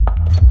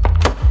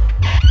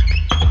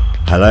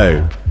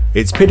Hello,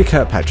 it's Peter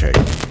Kirkpatrick.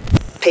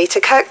 Peter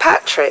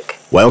Kirkpatrick.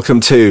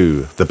 Welcome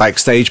to The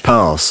Backstage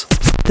Pass.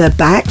 The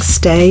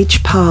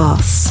Backstage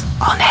Pass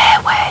on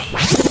Airway.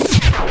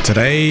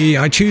 Today,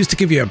 I choose to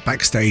give you a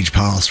backstage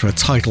pass for a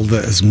title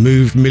that has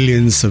moved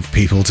millions of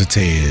people to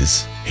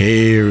tears.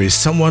 Here is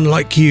Someone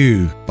Like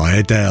You by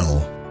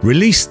Adele,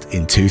 released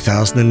in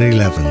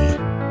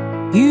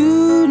 2011.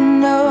 You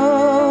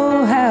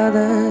know how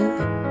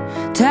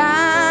the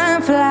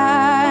time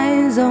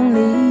flies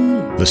only.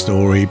 The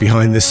story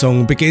behind this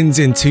song begins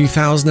in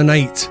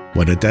 2008,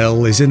 when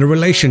Adele is in a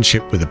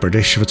relationship with a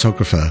British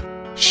photographer.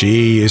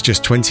 She is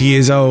just 20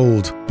 years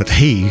old, but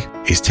he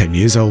is 10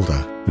 years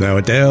older. Now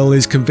Adele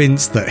is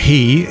convinced that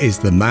he is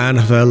the man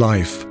of her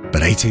life,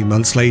 but 18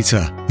 months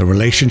later, the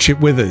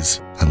relationship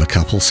withers and the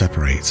couple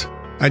separate.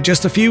 And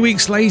just a few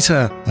weeks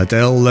later,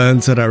 Adele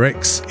learns that her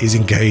ex is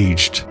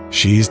engaged.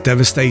 She is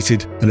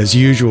devastated and as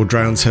usual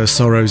drowns her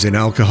sorrows in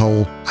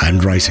alcohol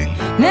and writing.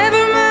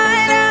 Never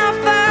mind, I'll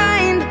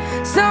find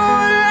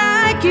someone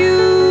like you.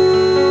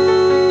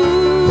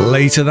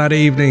 Later that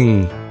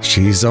evening,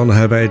 she's on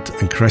her bed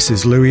and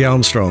caresses Louis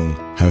Armstrong,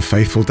 her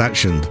faithful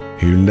dachshund,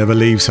 who never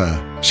leaves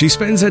her. She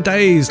spends her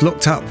days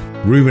locked up,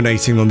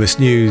 ruminating on this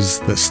news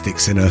that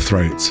sticks in her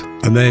throat.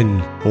 And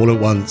then, all at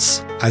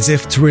once, as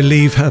if to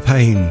relieve her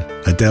pain,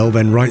 Adele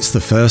then writes the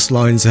first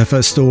lines of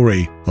her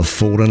story of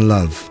fallen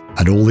love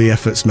and all the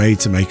efforts made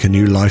to make a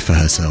new life for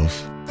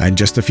herself. And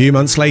just a few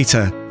months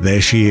later,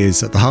 there she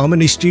is at the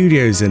Harmony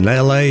Studios in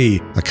LA,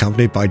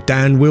 accompanied by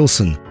Dan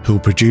Wilson, who'll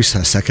produce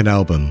her second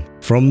album.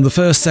 From the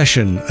first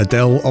session,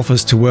 Adele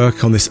offers to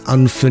work on this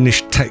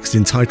unfinished text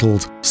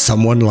entitled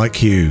Someone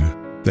Like You.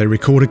 They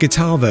record a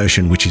guitar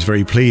version, which is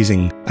very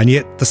pleasing, and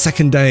yet the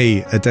second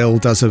day, Adele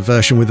does a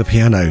version with the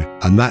piano,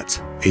 and that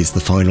is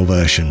the final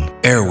version.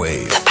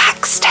 Airwave. The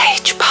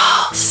Backstage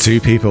Pass.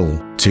 2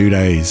 people, 2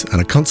 days,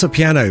 and a concert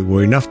piano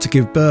were enough to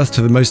give birth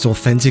to the most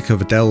authentic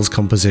of Adele's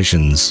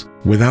compositions.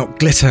 Without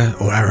glitter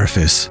or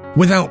artifice,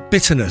 without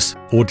bitterness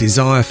or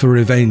desire for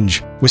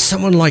revenge, with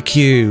Someone Like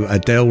You,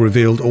 Adele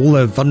revealed all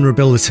her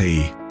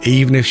vulnerability.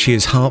 Even if she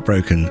is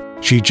heartbroken,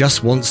 she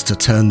just wants to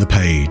turn the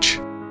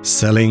page.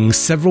 Selling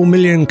several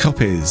million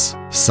copies,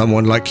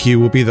 Someone Like You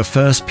will be the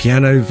first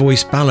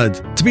piano-voiced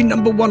ballad to be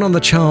number 1 on the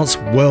charts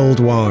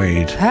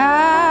worldwide.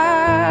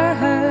 I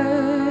heard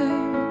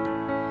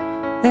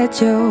that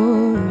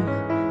you're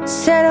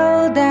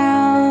settled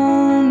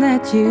down,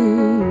 that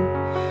you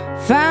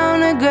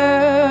found a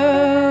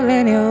girl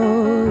and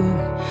you're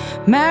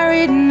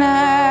married now.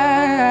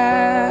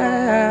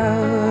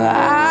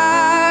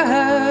 I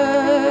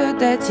heard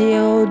that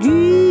your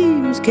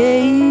dreams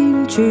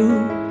came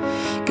true.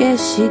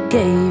 Guess she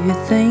gave you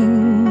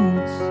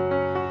things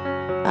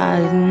I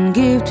didn't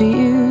give to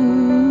you.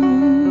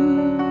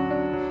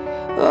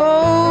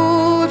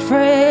 Old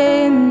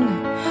friend,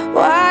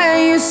 why are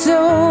you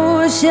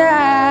so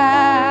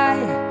shy?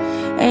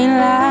 Ain't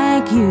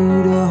like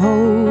you to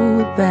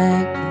hold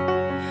back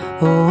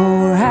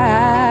or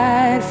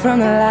hide from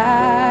the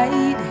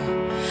light.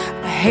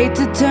 I hate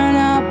to turn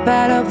up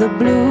out of the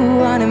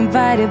blue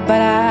uninvited,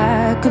 but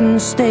I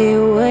couldn't stay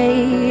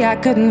away, I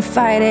couldn't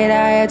fight it.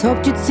 I had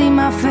hoped you'd see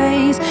my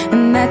face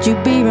and that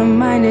you'd be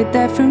reminded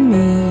that for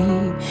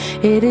me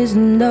it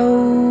isn't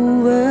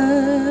over.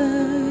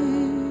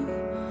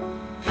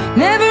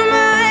 Never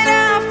mind,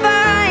 I'll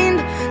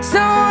find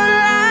someone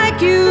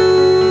like you.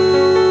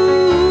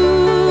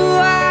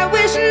 I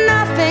wish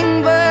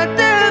nothing but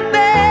the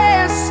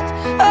best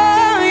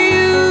of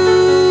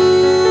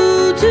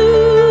you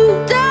too.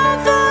 Don't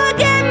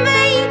forget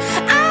me,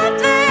 I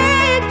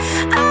think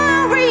I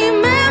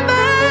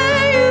remember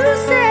you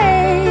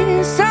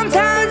say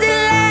sometimes it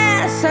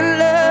lasts and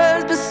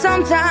loves, but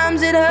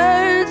sometimes it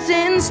hurts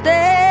instead.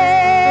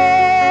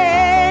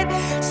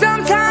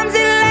 Sometimes it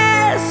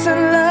lasts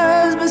and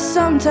loves, but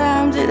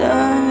sometimes it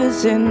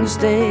hurts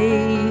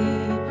instead.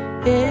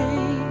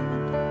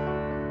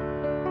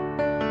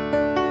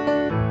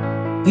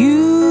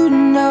 You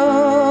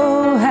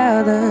know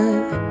how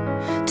the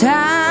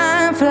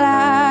time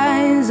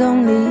flies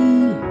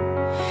only.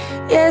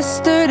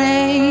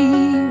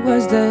 Yesterday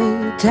was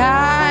the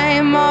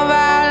time of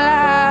our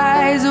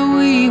lives.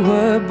 We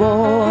were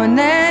born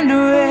and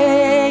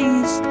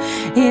raised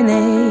in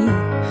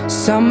a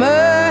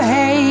summer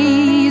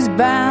haze,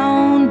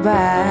 bound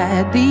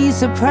by the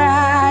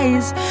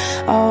surprise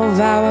of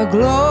our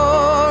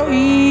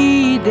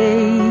glory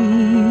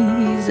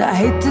days. I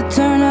hate to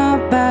turn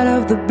up out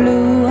of the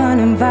blue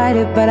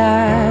uninvited, but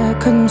I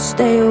couldn't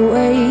stay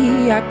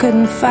away, I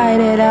couldn't fight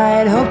it. I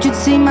had hoped you'd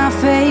see my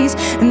face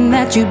and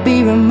that you'd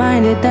be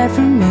reminded that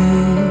for me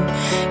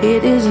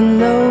it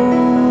isn't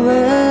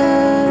over.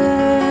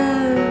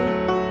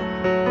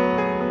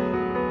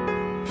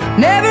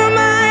 Never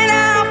mind,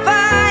 I'll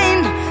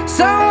find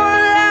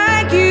someone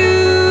like you.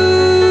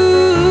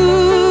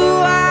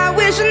 I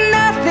wish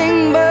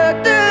nothing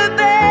but the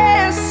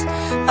best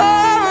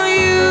for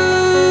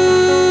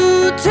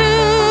you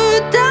too.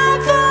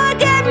 Don't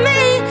forget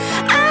me,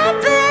 I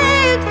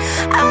think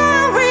I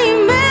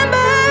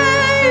remember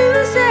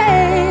you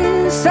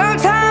say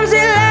sometimes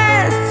it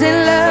lasts,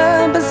 it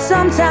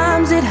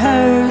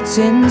hurts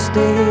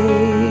instead.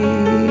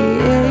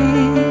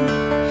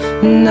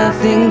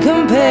 Nothing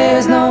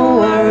compares, no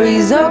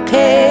worries or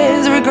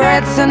cares,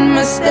 regrets and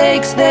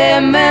mistakes,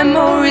 their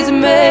memories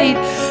made.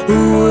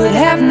 Who would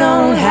have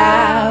known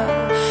how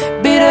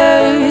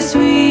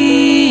bittersweet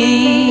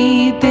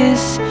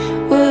this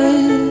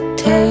would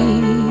taste?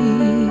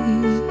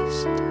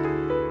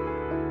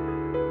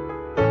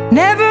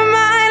 Never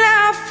mind,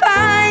 I'll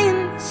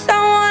find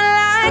someone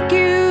like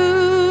you.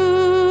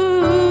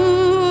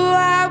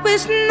 I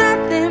wish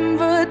nothing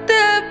but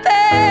the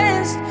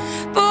best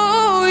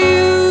for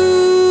you.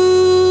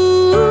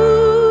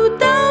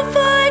 Don't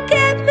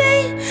forget me,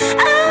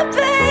 I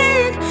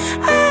beg.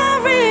 I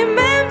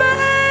remember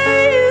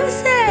you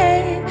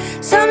said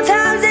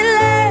sometimes it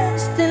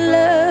lasts in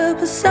love,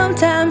 but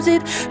sometimes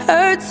it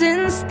hurts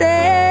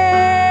instead.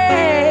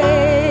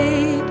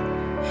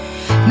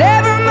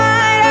 Never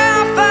mind,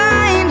 I'll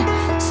find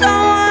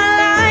someone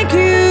like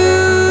you.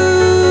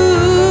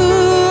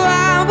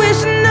 I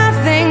wish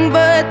nothing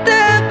but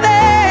the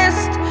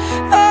best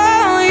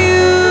for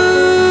you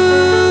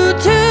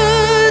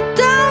too.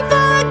 Don't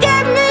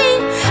forget me,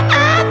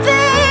 I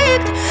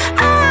begged.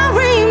 I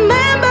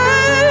remember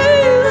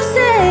you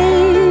say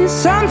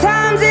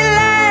sometimes it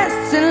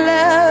lasts in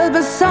love,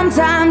 but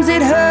sometimes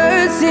it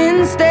hurts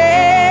instead.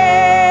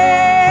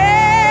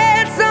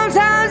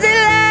 Sometimes it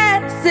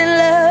lasts in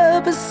love,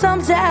 but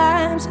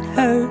sometimes it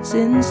hurts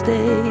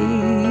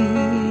instead.